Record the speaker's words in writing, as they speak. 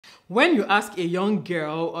When you ask a young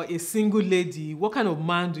girl or a single lady, what kind of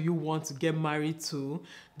man do you want to get married to?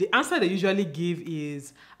 The answer they usually give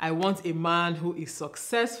is, I want a man who is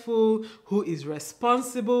successful, who is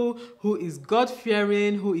responsible, who is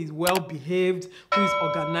God-fearing, who is well-behaved, who is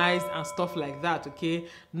organized and stuff like that, okay?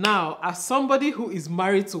 Now, as somebody who is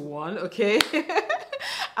married to one, okay?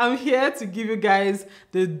 I'm here to give you guys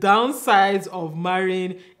the downsides of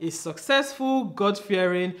marrying a successful,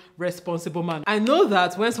 God-fearing, responsible man. I know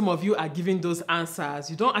that when some of you are giving those answers,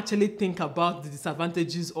 you don't actually think about the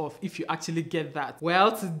disadvantages of if you actually get that.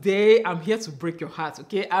 Well, today I'm here to break your heart,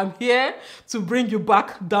 okay? I'm here to bring you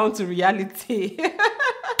back down to reality.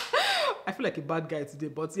 I feel like a bad guy today,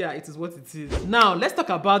 but yeah, it is what it is. Now, let's talk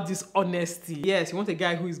about this honesty. Yes, you want a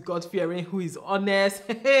guy who is God-fearing, who is honest.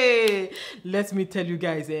 Hey, let me tell you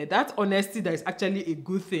guys, that honesty that is actually a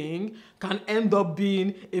good thing can end up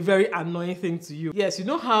being a very annoying thing to you. Yes, you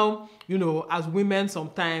know how, as women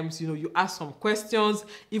sometimes, you ask some questions,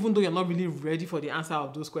 even though you're not really ready for the answer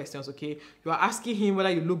of those questions, okay? You are asking him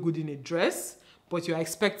whether you look good in a dress, but you're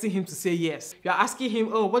expecting him to say yes. You're asking him,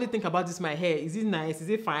 oh, what do you think about this, my hair? Is it nice? Is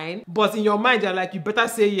it fine? But in your mind, you're like, you better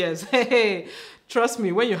say yes. Hey, trust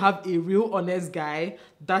me, when you have a real honest guy,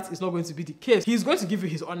 that is not going to be the case. He's going to give you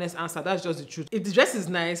his honest answer. That's just the truth. If the dress is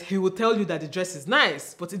nice, he will tell you that the dress is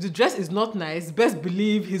nice. But if the dress is not nice, best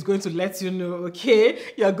believe he's going to let you know, okay?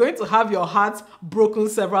 You're going to have your heart broken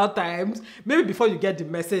several times. Maybe before you get the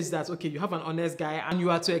message that, okay, you have an honest guy and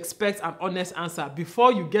you are to expect an honest answer.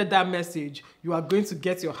 Before you get that message, you are going to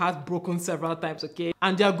get your heart broken several times, okay?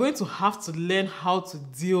 And they are going to have to learn how to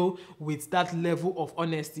deal with that level of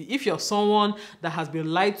honesty. If you're someone that has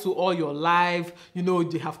been lied to all your life,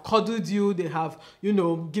 they have coddled you, they have,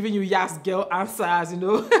 given you yes girl answers,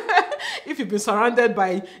 If you've been surrounded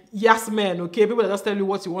by yes men, okay, people that just tell you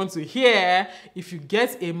what you want to hear, if you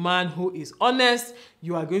get a man who is honest,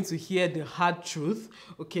 you are going to hear the hard truth,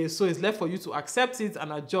 okay? So it's left for you to accept it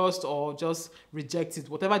and adjust or just reject it.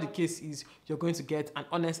 Whatever the case is, you're going to get an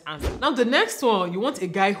honest answer. Now, the next one, you want a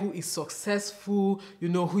guy who is successful,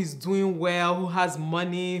 who is doing well, who has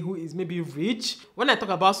money, who is maybe rich. When I talk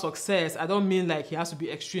about success, I don't mean like he has to be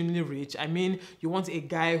extremely rich. I mean, you want a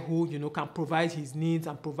guy who, can provide his needs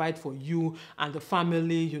and provide for you and the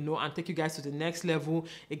family, and take you guys to the next level.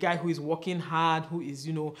 A guy who is working hard, who is,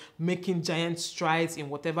 making giant strides in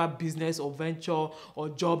whatever business or venture or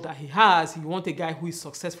job that he has. You want a guy who is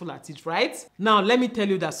successful at it, right? Now, let me tell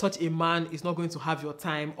you that such a man is not going to have your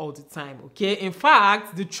time all the time, okay? In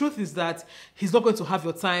fact, the truth is that he's not going to have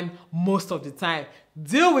your time most of the time.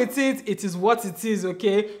 Deal with it. It is what it is,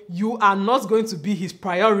 okay? You are not going to be his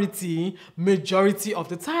priority majority of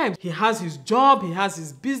the time. He has his job, he has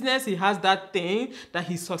his business, he has that thing that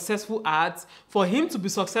he's successful at. For him to be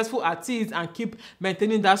successful at it and keep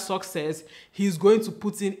maintaining that success, he's going to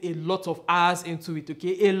put in a lot of hours into it,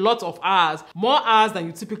 okay? A lot of hours. More hours than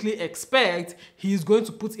you typically expect. He's going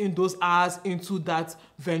to put in those hours into that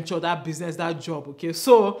venture, that business, that job, okay?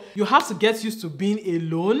 So you have to get used to being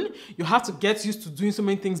alone. You have to get used to doing so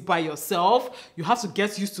many things by yourself. You have to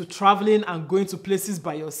get used to traveling and going to places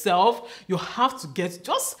by yourself. You have to get,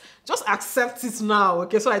 just accept it now,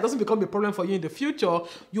 okay? So that it doesn't become a problem for you in the future.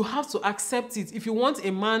 You have to accept it. If you want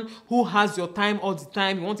a man who has your time all the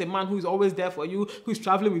time, you want a man who is always there for you, who is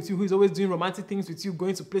traveling with you, who is always doing romantic things with you,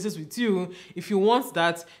 going to places with you, if you want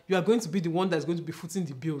that, you are going to be the one that's going to be footing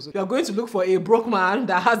the bills. You are going to look for a broke man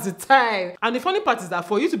that has the time. And the funny part is that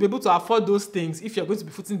for you to be able to afford those things, if you're going to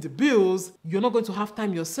be footing the bills, you're not going to have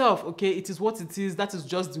time yourself, okay? It is what it is. That is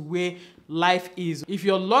just the way life is. If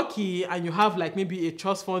you're lucky and you have like maybe a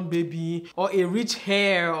trust fund baby or a rich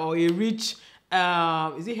hair or a rich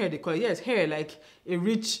is it hair they call it? Yes, hair, like a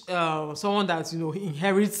rich someone that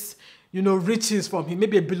inherits riches from him,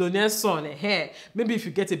 maybe a billionaire son, hair. Maybe if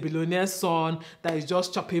you get a billionaire son that is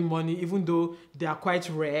just chopping money, even though they are quite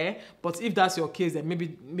rare, but if that's your case, then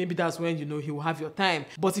maybe that's when he will have your time.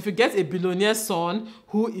 But if you get a billionaire son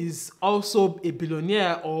who is also a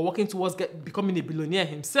billionaire or working towards becoming a billionaire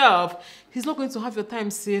himself, he's not going to have your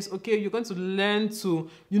time, sis, okay? You're going to learn to,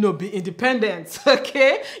 be independent,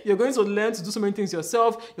 okay? You're going to learn to do so many things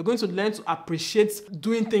yourself. You're going to learn to appreciate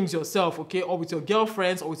doing things yourself, okay? Or with your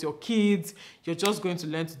girlfriends or with your kids. You're just going to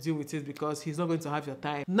learn to deal with it because he's not going to have your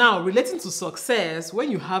time. Now, relating to success, when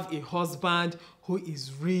you have a husband who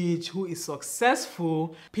is rich, who is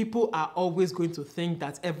successful, people are always going to think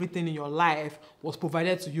that everything in your life was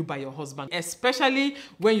provided to you by your husband, especially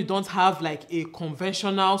when you don't have like a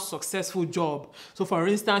conventional successful job. So for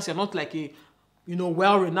instance, you're not like a you know,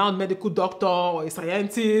 well-renowned medical doctor or a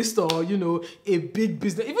scientist or, you know, a big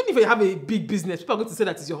business. Even if you have a big business, people are going to say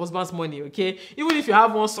that it's your husband's money, okay? Even if you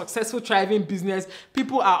have one successful, thriving business,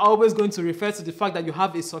 people are always going to refer to the fact that you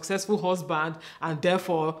have a successful husband and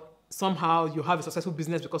therefore somehow you have a successful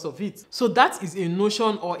business because of it. So that is a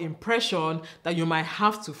notion or impression that you might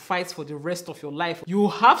have to fight for the rest of your life. You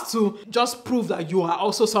have to just prove that you are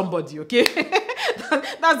also somebody, okay?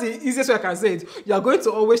 That's the easiest way I can say it. You are going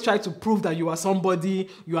to always try to prove that you are somebody.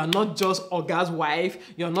 You are not just Oga's wife.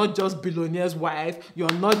 You are not just billionaire's wife. You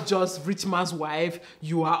are not just rich man's wife.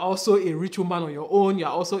 You are also a rich woman on your own. You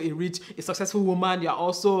are also a successful woman. You are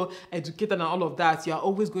also educated and all of that. You are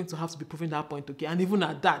always going to have to be proving that point, okay? And even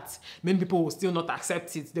at that, many people will still not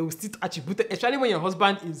accept it. They will still attribute it, especially when your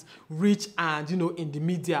husband is rich and, you know, in the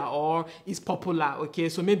media or is popular, okay?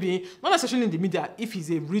 So maybe not necessarily in the media. If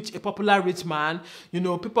he's a popular rich man, you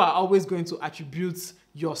know, people are always going to attribute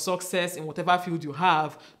your success in whatever field you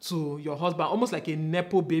have to your husband, almost like a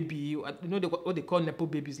nepo baby. You know what they call nepo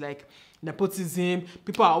babies, like nepotism.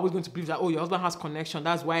 People are always going to believe that, oh, your husband has connection,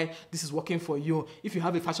 that's why this is working for you. If you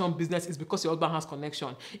have a fashion business, it's because your husband has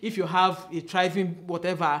connection. If you have a thriving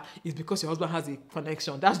whatever, it's because your husband has a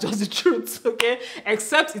connection. That's just the truth, okay?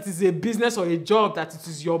 Except it is a business or a job that it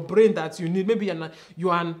is your brain that you need. Maybe you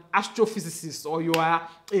are an astrophysicist, or you are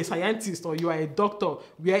a scientist, or you are a doctor,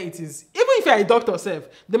 where it is, even if you are a doctor self,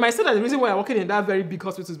 they might say that the reason why you're working in that very big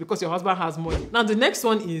hospital is because your husband has money. Now, the next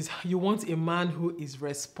one is you want a man who is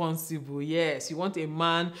responsible. Yes, you want a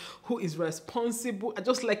man who is responsible. I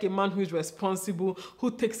just like a man who is responsible, who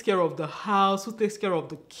takes care of the house, who takes care of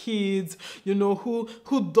the kids, you know, who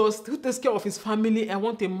takes care of his family. I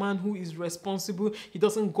want a man who is responsible. He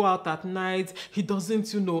doesn't go out at night. He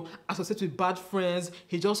doesn't, you know, associate with bad friends.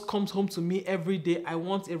 He just comes home to me every day. I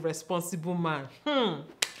want a responsible man.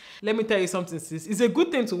 Let me tell you something, sis. It's a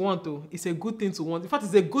good thing to want, though. It's a good thing to want. In fact,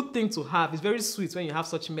 it's a good thing to have. It's very sweet when you have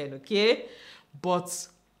such men, okay? But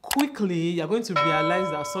quickly, you're going to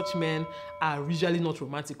realize that such men are usually not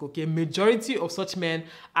romantic, okay? Majority of such men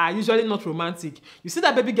are usually not romantic. You see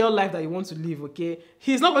that baby girl life that you want to live, okay?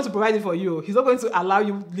 He's not going to provide it for you. He's not going to allow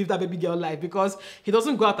you to live that baby girl life because he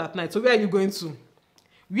doesn't go out at night. So where are you going to?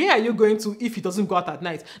 Where are you going to if he doesn't go out at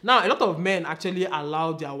night? Now, a lot of men actually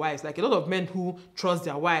allow their wives, like a lot of men who trust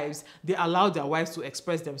their wives, they allow their wives to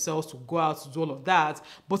express themselves, to go out, to do all of that.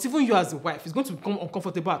 But even you as a wife, it's going to become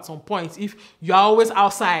uncomfortable at some point if you're always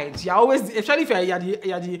outside. You're always, especially if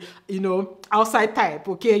you're the you know, outside type,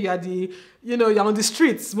 okay? You're the, you know, you're on the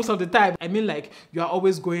streets most of the time. I mean, like, you're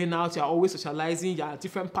always going out, you're always socializing, you're at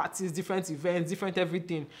different parties, different events, different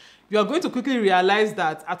everything. You are going to quickly realize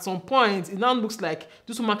that at some point, it now looks like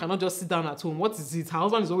this woman cannot just sit down at home. What is it? Her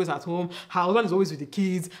husband is always at home. Her husband is always with the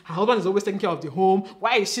kids. Her husband is always taking care of the home.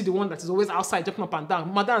 Why is she the one that is always outside, jumping up and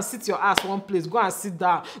down? Madam, sit your ass one place. Go and sit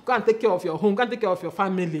down. Go and take care of your home. Go and take care of your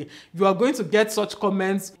family. You are going to get such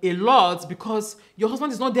comments a lot because your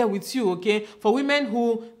husband is not there with you, okay? For women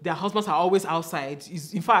who their husbands are always outside,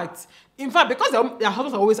 in fact, because their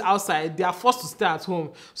husbands are always outside, they are forced to stay at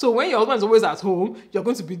home. So when your husband is always at home, you're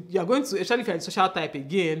going to, especially if you're a social type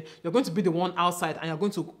again, you're going to be the one outside and you're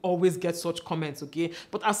going to always get such comments, okay?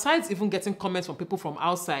 But aside even getting comments from people from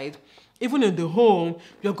outside, even in the home,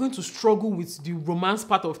 you're going to struggle with the romance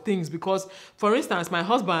part of things because, for instance, my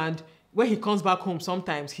husband, when he comes back home,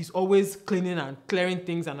 sometimes he's always cleaning and clearing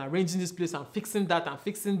things and arranging this place and fixing that and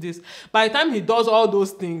fixing this. By the time he does all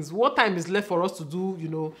those things, what time is left for us to do, you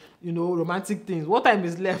know, romantic things? What time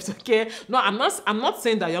is left? Okay. No, I'm not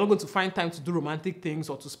saying that you're not going to find time to do romantic things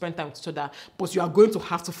or to spend time with each other, but you are going to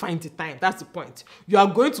have to find the time. That's the point. You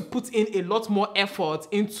are going to put in a lot more effort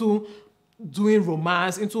into doing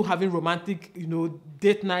romance, into having romantic, you know,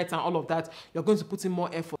 date nights and all of that. You're going to put in more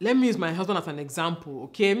effort. Let me use my husband as an example,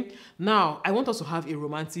 okay? Now, I want us to have a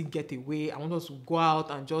romantic getaway. I want us to go out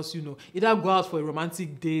and just, you know, either go out for a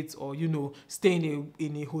romantic date or, you know, stay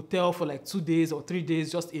in a hotel for like 2 days or 3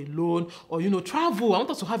 days just alone, or, you know, travel. I want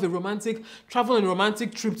us to have a romantic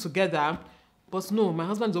trip together. But no, my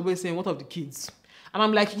husband is always saying, what of the kids? And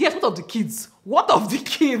I'm like, yes, what of the kids? What of the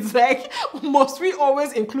kids? Like, must we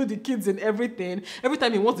always include the kids in everything? Every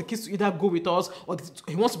time he wants the kids to either go with us or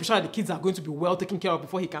he wants to be sure that the kids are going to be well taken care of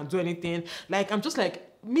before he can do anything. Like, I'm just like,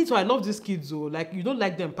 me too, I love these kids, though. Like, you don't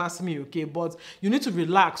like them past me, okay? But you need to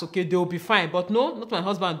relax, okay? They will be fine. But no, not my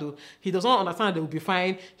husband, though. He does not understand they will be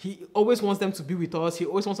fine. He always wants them to be with us. He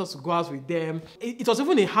always wants us to go out with them. It was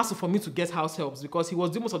even a hassle for me to get house helps because he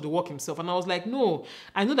was doing most of the work himself. And I was like, no,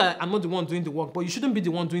 I know that I'm not the one doing the work, but you shouldn't be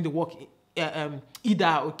the one doing the work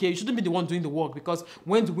either, okay? You shouldn't be the one doing the work, because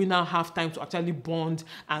when do we now have time to actually bond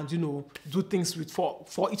and, you know, do things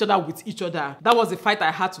for each other with each other? That was the fight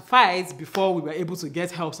I had to fight before we were able to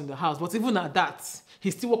get helps in the house. But even at that,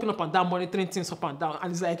 he's still walking up and down, monitoring things up and down,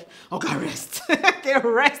 and he's like, okay, rest. Okay,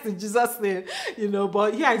 rest in Jesus' name, you know.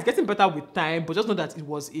 But yeah, it's getting better with time, but just know that it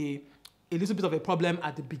was a little bit of a problem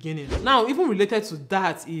at the beginning. Now, even related to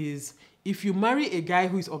that is, if you marry a guy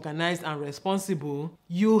who is organized and responsible,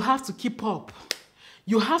 you have to keep up.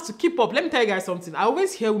 You have to keep up. Let me tell you guys something. I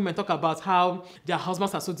always hear women talk about how their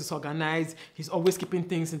husbands are so disorganized. He's always keeping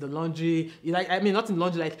things in the laundry. Like, I mean, not in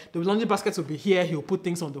laundry, like the laundry basket will be here. He'll put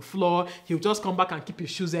things on the floor. He'll just come back and keep his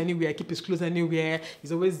shoes anywhere, keep his clothes anywhere.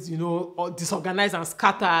 He's always, you know, all disorganized and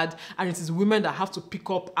scattered. And it is women that have to pick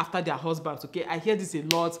up after their husbands, okay? I hear this a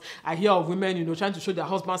lot. I hear of women, you know, trying to show their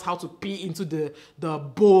husbands how to pee into the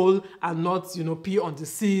bowl and not, you know, pee on the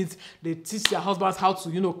seat. They teach their husbands how to,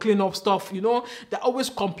 you know, clean up stuff, you know. They're always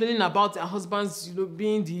complaining about their husbands, you know,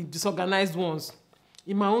 being the disorganized ones.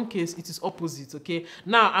 In my own case, it is opposite, okay?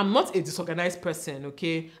 Now, I'm not a disorganized person,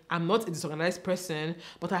 okay? I'm not a disorganized person,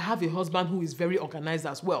 but I have a husband who is very organized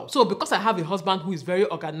as well. So because I have a husband who is very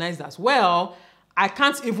organized as well, I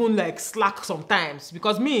can't even like slack sometimes,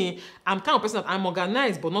 because me, I'm kind of person that I'm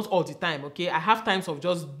organized, but not all the time, okay? I have times of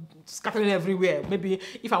just scattering everywhere. Maybe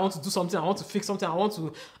if I want to do something, I want to fix something,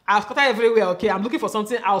 I'll scatter everywhere, okay? I'm looking for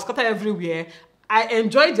something, I'll scatter everywhere. I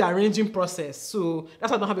enjoy the arranging process, so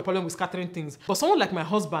that's why I don't have a problem with scattering things. But someone like my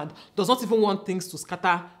husband does not even want things to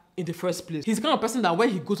scatter in the first place. He's the kind of person that when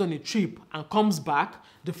he goes on a trip and comes back,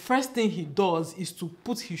 the first thing he does is to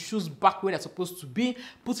put his shoes back where they're supposed to be,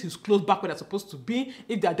 put his clothes back where they're supposed to be.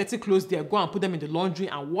 If they are dirty clothes there, go and put them in the laundry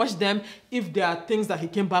and wash them. If there are things that he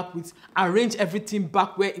came back with, arrange everything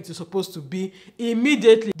back where it is supposed to be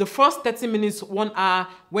immediately. The first 30 minutes, 1 hour,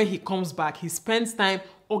 when he comes back, he spends time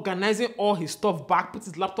organizing all his stuff back, put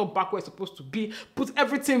his laptop back where it's supposed to be, put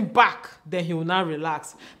everything back, then he will now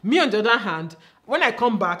relax. Me, on the other hand, when I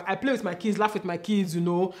come back, I play with my kids, laugh with my kids, you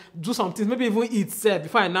know, do some things, maybe even eat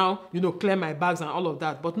before I now, you know, clear my bags and all of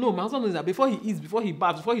that. But no, my husband knows that before he eats, before he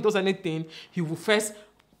baths, before he does anything, he will first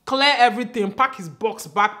clear everything, pack his box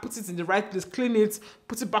back, put it in the right place, clean it,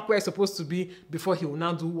 put it back where it's supposed to be before he will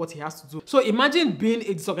now do what he has to do. So imagine being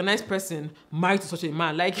a disorganized person married to such a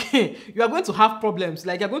man. Like, you are going to have problems.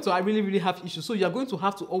 Like, you're going to really, really have issues. So you're going to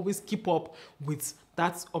have to always keep up with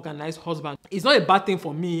that organized husband. It's not a bad thing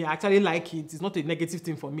for me. I actually like it. It's not a negative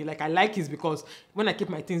thing for me. Like, I like it because when I keep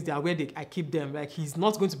my things, they are where I keep them. Like, he's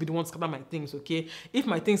not going to be the one to scatter my things, okay? If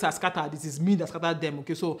my things are scattered, it is me that scattered them,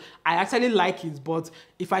 okay? So I actually like it. But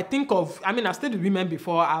if I think of, I mean, I've stayed with women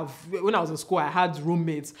before. When I was in school, I had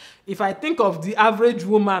roommates. If I think of the average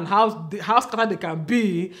woman, how scattered they can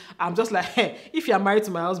be, I'm just like, hey, if you're married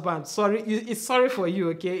to my husband, sorry, it's sorry for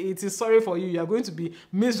you, okay? It is sorry for you. You're going to be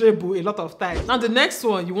miserable a lot of times. Now, the next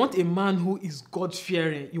one, you want a man who is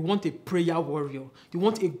God-fearing. You want a prayer warrior. You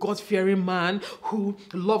want a God-fearing man who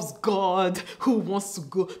loves God, who wants to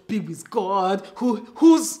go be with God,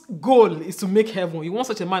 whose goal is to make heaven. You want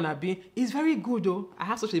such a man, Abi? He's very good, though. I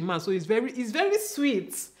have such a man, so he's very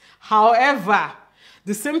sweet. However,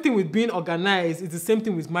 the same thing with being organized is the same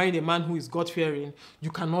thing with marrying a man who is God-fearing.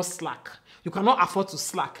 You cannot slack. You cannot afford to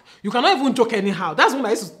slack. You cannot even joke anyhow. That's when that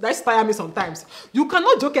used to tire me sometimes. You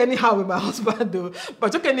cannot joke anyhow with my husband, though.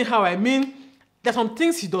 But joke anyhow, I mean, there's some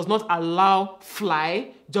things he does not allow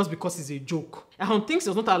fly just because it's a joke. And some things he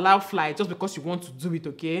does not allow fly just because you want to do it,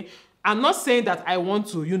 okay? I'm not saying that I want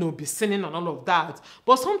to, you know, be sinning and all of that.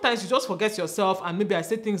 But sometimes you just forget yourself, and maybe I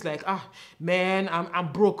say things like, man,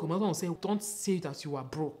 I'm broke. My husband will say, don't say that you are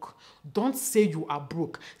broke. Don't say you are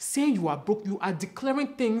broke. Say you are broke. You are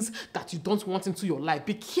declaring things that you don't want into your life.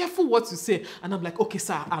 Be careful what you say. And I'm like, okay,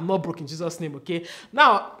 sir, I'm not broke in Jesus' name, okay?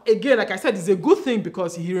 Now, again, like I said, it's a good thing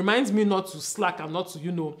because he reminds me not to slack and not to,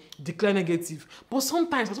 you know, declare negative. But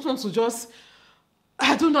sometimes I just want to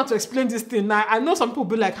I don't know how to explain this thing. Now, I know some people will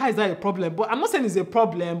be like, how is that a problem? But I'm not saying it's a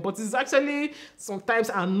problem, but it's actually sometimes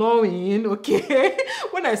annoying, okay?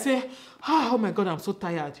 When I say, oh my God, I'm so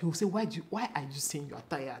tired, he will say, why are you saying you are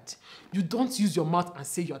tired? You don't use your mouth and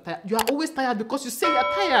say you are tired. You are always tired because you say you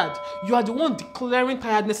are tired. You are the one declaring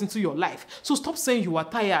tiredness into your life. So stop saying you are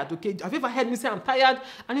tired, okay? Have you ever heard me say I'm tired?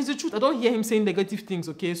 And it's the truth. I don't hear him saying negative things,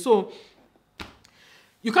 okay? So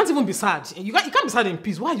you can't even be sad. You can't be sad in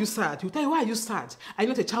peace. Why are you sad? He'll tell you, why are you sad? Are you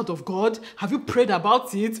not a child of God? Have you prayed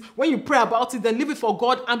about it? When you pray about it, then leave it for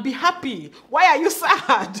God and be happy. Why are you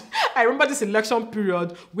sad? I remember this election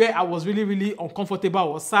period where I was really, really uncomfortable. I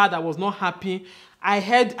was sad. I was not happy. I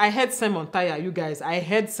heard Simon Taya, you guys. I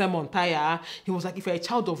heard Simon Taya. He was like, if you're a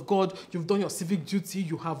child of God, you've done your civic duty,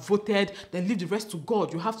 you have voted, then leave the rest to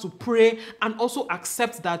God. You have to pray and also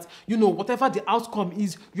accept that, you know, whatever the outcome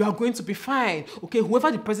is, you are going to be fine. Okay,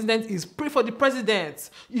 whoever the president is, pray for the president.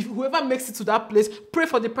 If whoever makes it to that place, pray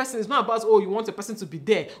for the person. It's not about, oh, you want a person to be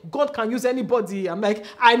there. God can use anybody. I'm like,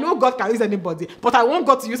 I know God can use anybody, but I want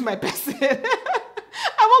God to use my person.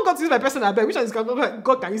 I want God to use my person, I beg. Which one is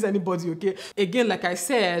God can use anybody, okay? Again, like I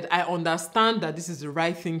said, I understand that this is the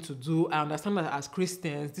right thing to do. I understand that as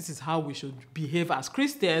Christians, this is how we should behave as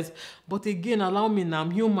Christians. But again, allow me now,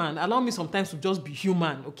 I'm human. Allow me sometimes to just be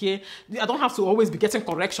human, okay? I don't have to always be getting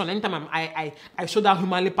correction. Anytime I show that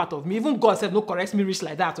humanly part of me. Even God said, no corrects me rich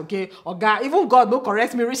like that, okay? Or God, even God no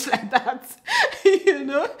corrects me rich like that. You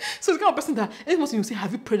know? So it's the kind of person that anyone you say,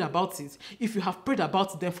 have you prayed about it? If you have prayed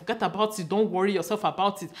about it, then forget about it. Don't worry yourself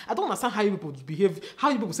about it. I don't understand how you people behave, how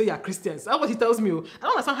you people say you're Christians. That's what he tells me. I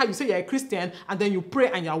don't understand how you say you're a Christian and then you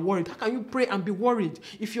pray and you're worried. How can you pray and be worried?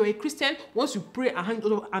 If you're a Christian, once you pray and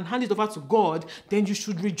hand it over to God, then you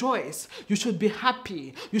should rejoice. You should be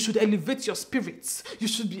happy. You should elevate your spirits. You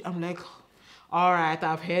should be, I'm like, all right,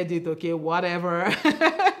 I've heard it, okay, whatever.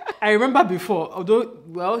 I remember before, although,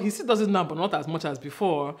 well, he still does it now, but not as much as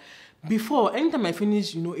before. Before, anytime I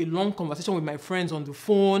finish, you know, a long conversation with my friends on the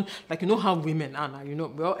phone, like, you know how women are now, you know,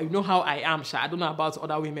 well, you know how I am, I don't know about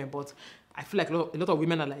other women, but I feel like a lot of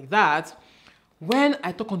women are like that. When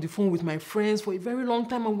I talk on the phone with my friends for a very long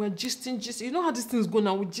time and we're gisting, you know how these things go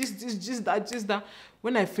now, we gist that.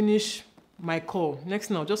 When I finish my call, next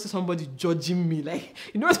thing I'll just see somebody judging me, like,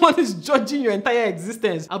 you know, someone is judging your entire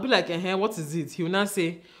existence. I'll be like, what is it? He will now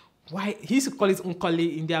say, why? He used to call it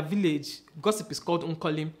unkoli in their village. Gossip is called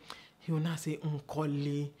unkoli. He will now say,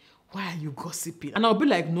 unkoli, why are you gossiping? And I'll be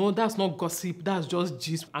like, no, that's not gossip. That's just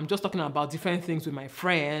gist. I'm just talking about different things with my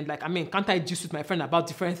friend. Like, I mean, can't I gist with my friend about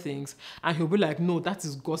different things? And he'll be like, no, that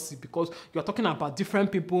is gossip because you're talking about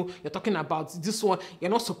different people. You're talking about this one.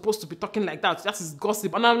 You're not supposed to be talking like that. That is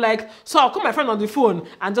gossip. And I'm like, so I'll call my friend on the phone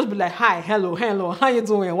and just be like, hi, hello, how you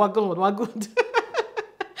doing? What good?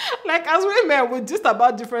 Like, as women, we just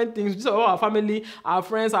about different things. Just about our family, our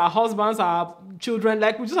friends, our husbands, our children.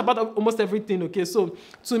 Like, we just about almost everything, okay? So,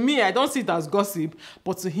 to me, I don't see it as gossip.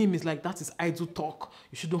 But to him, it's like, that is idle talk.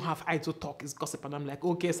 You shouldn't have idle talk. It's gossip. And I'm like,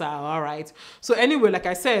 okay, sir, all right. So, anyway, like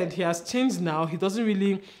I said, he has changed now.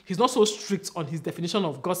 He's not so strict on his definition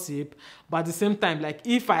of gossip. But at the same time, like,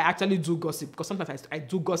 if I actually do gossip, because sometimes I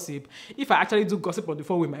do gossip. If I actually do gossip on the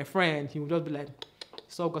phone with my friend, he will just be like,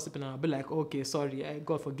 stop gossiping, and I'll be like, okay, sorry,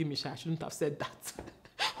 God forgive me, I shouldn't have said that.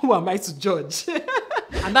 Who am I to judge?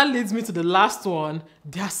 And that leads me to the last one.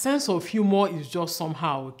 Their sense of humor is just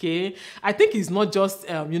somehow, okay? I think it's not just,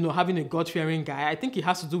 you know, having a God-fearing guy. I think it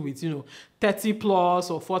has to do with, you know, 30 plus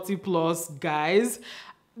or 40 plus guys.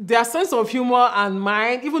 Their sense of humor and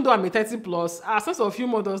mine, even though I'm a 30 plus, our sense of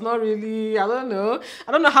humor does not really, I don't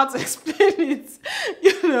know how to explain it,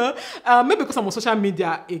 you know. Maybe because I'm on social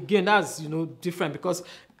media, again, that's, you know, different because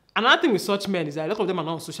another thing with such men is that a lot of them are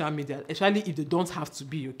not on social media, especially if they don't have to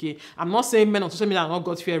be, okay? I'm not saying men on social media are not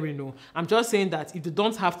God-fearing, no. I'm just saying that if they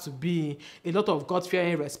don't have to be, a lot of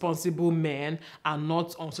God-fearing, responsible men are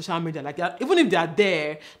not on social media. Like, even if they are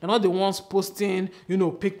there, they're not the ones posting, you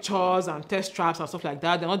know, pictures and test traps and stuff like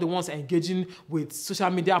that. They're not the ones engaging with social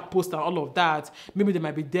media posts and all of that. Maybe they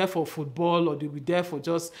might be there for football or they'll be there for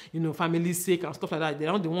just, you know, family's sake and stuff like that.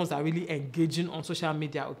 They're not the ones that are really engaging on social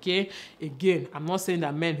media, okay? Again, I'm not saying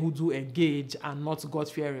that men who do engage are not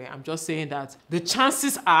God-fearing. I'm just saying that the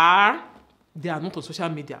chances are they are not on social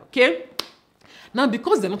media, okay? Now,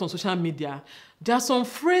 because they're not on social media, there are some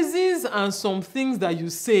phrases and some things that you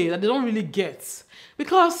say that they don't really get.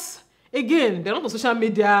 Because, again, they're not on social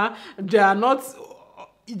media, they are not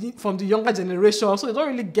from the younger generation, so they don't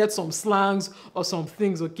really get some slangs or some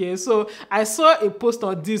things, okay? So I saw a post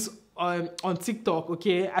on this on TikTok,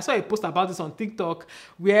 okay? I saw a post about this on TikTok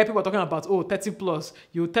where people are talking about, oh, 30 plus.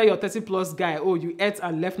 You tell your 30 plus guy, oh, you ate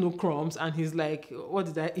and left no crumbs, and he's like, what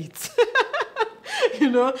did I eat? You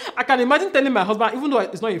know, I can imagine telling my husband, even though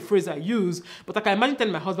it's not a phrase I use, but I can imagine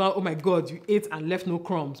telling my husband, oh my God, you ate and left no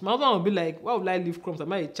crumbs. My husband will be like, why would I leave crumbs?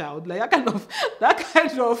 Am I a child? Like that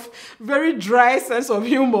kind of very dry sense of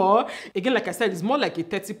humor. Again, like I said, it's more like a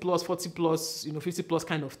 30 plus, 40 plus, you know, 50 plus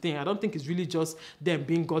kind of thing. I don't think it's really just them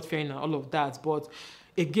being God-fearing and all of that. But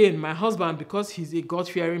again, my husband, because he's a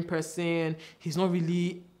God-fearing person, he's not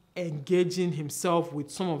really engaging himself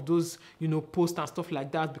with some of those, you know, posts and stuff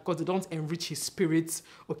like that because they don't enrich his spirits,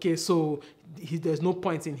 okay? So there's no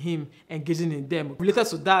point in him engaging in them. Related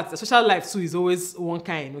to that, the social life too is always one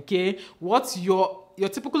kind, okay? What your your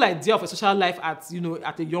typical idea of a social life at, you know,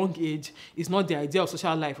 at a young age is not the idea of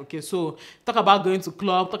social life, okay? So talk about going to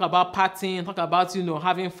club, talk about partying, talk about, you know,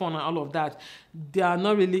 having fun and all of that. They are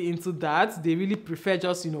not really into that. They really prefer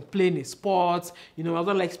just, you know, playing a sport. You know, I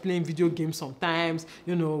don't like playing video games sometimes,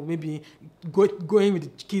 you know, maybe going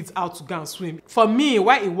with the kids out to go and swim. For me,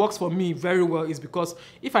 why it works for me very well is because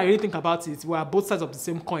if I really think about it, we are both sides of the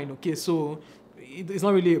same coin, okay? So it's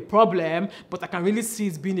not really a problem, but I can really see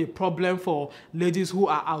it being a problem for ladies who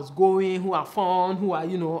are outgoing, who are fun, who are,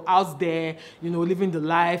 you know, out there, you know, living the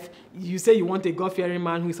life. You say you want a God-fearing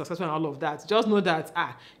man who is successful and all of that. Just know that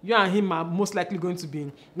you and him are most likely going to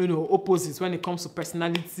be, you know, opposites when it comes to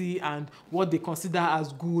personality and what they consider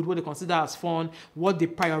as good, what they consider as fun, what they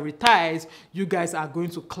prioritize. You guys are going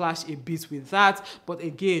to clash a bit with that. But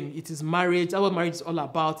again, it is marriage. That's what marriage is all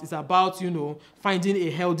about. It's about, you know, finding a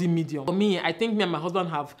healthy medium. For me, I think me and my husband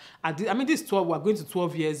have, this 12, we're going to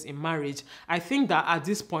 12 years in marriage. I think that at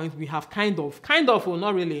this point we have kind of, well,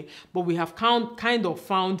 not really, but we have kind of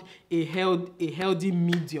found a healthy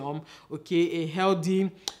medium, okay, a healthy,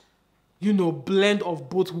 you know, blend of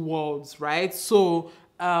both worlds, right? So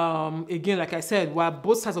again, like I said, we're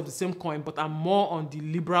both sides of the same coin, but I'm more on the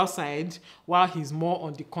liberal side while he's more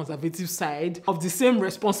on the conservative side of the same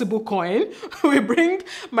responsible coin. We bring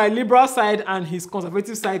my liberal side and his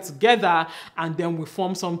conservative side together, and then we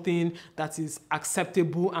form something that is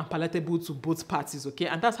acceptable and palatable to both parties, okay?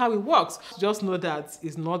 And that's how it works. Just know that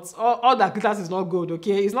it's not, all that glitters is not good,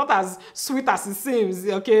 okay? It's not as sweet as it seems,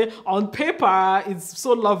 okay? On paper, it's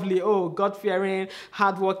so lovely. Oh, God-fearing,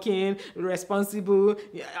 hardworking, responsible,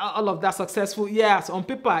 all of that, successful. Yes, on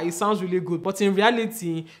paper it sounds really good, but in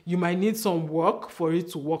reality you might need some work for it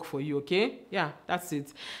to work for you, okay? Yeah, that's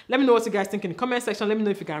it. Let me know what you guys think in the comment section. Let me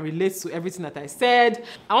know if you can relate to everything that I said.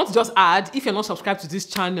 I want to just add, if you're not subscribed to this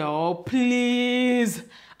channel, please,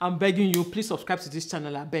 I'm begging you, please subscribe to this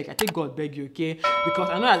channel. I beg, I take God beg you, okay? Because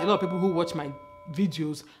I know that a lot of people who watch my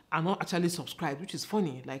videos are not actually subscribed, which is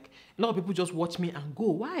funny. Like, a lot of people just watch me and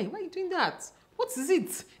go, why are you doing that? What is it?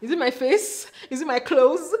 Is it my face? Is it my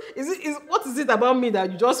clothes? What is it about me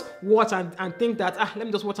that you just watch and think that, let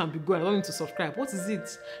me just watch and be good, I don't need to subscribe? What is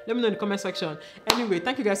it? Let me know in the comment section. Anyway,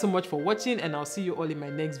 thank you guys so much for watching, and I'll see you all in my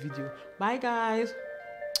next video. Bye guys.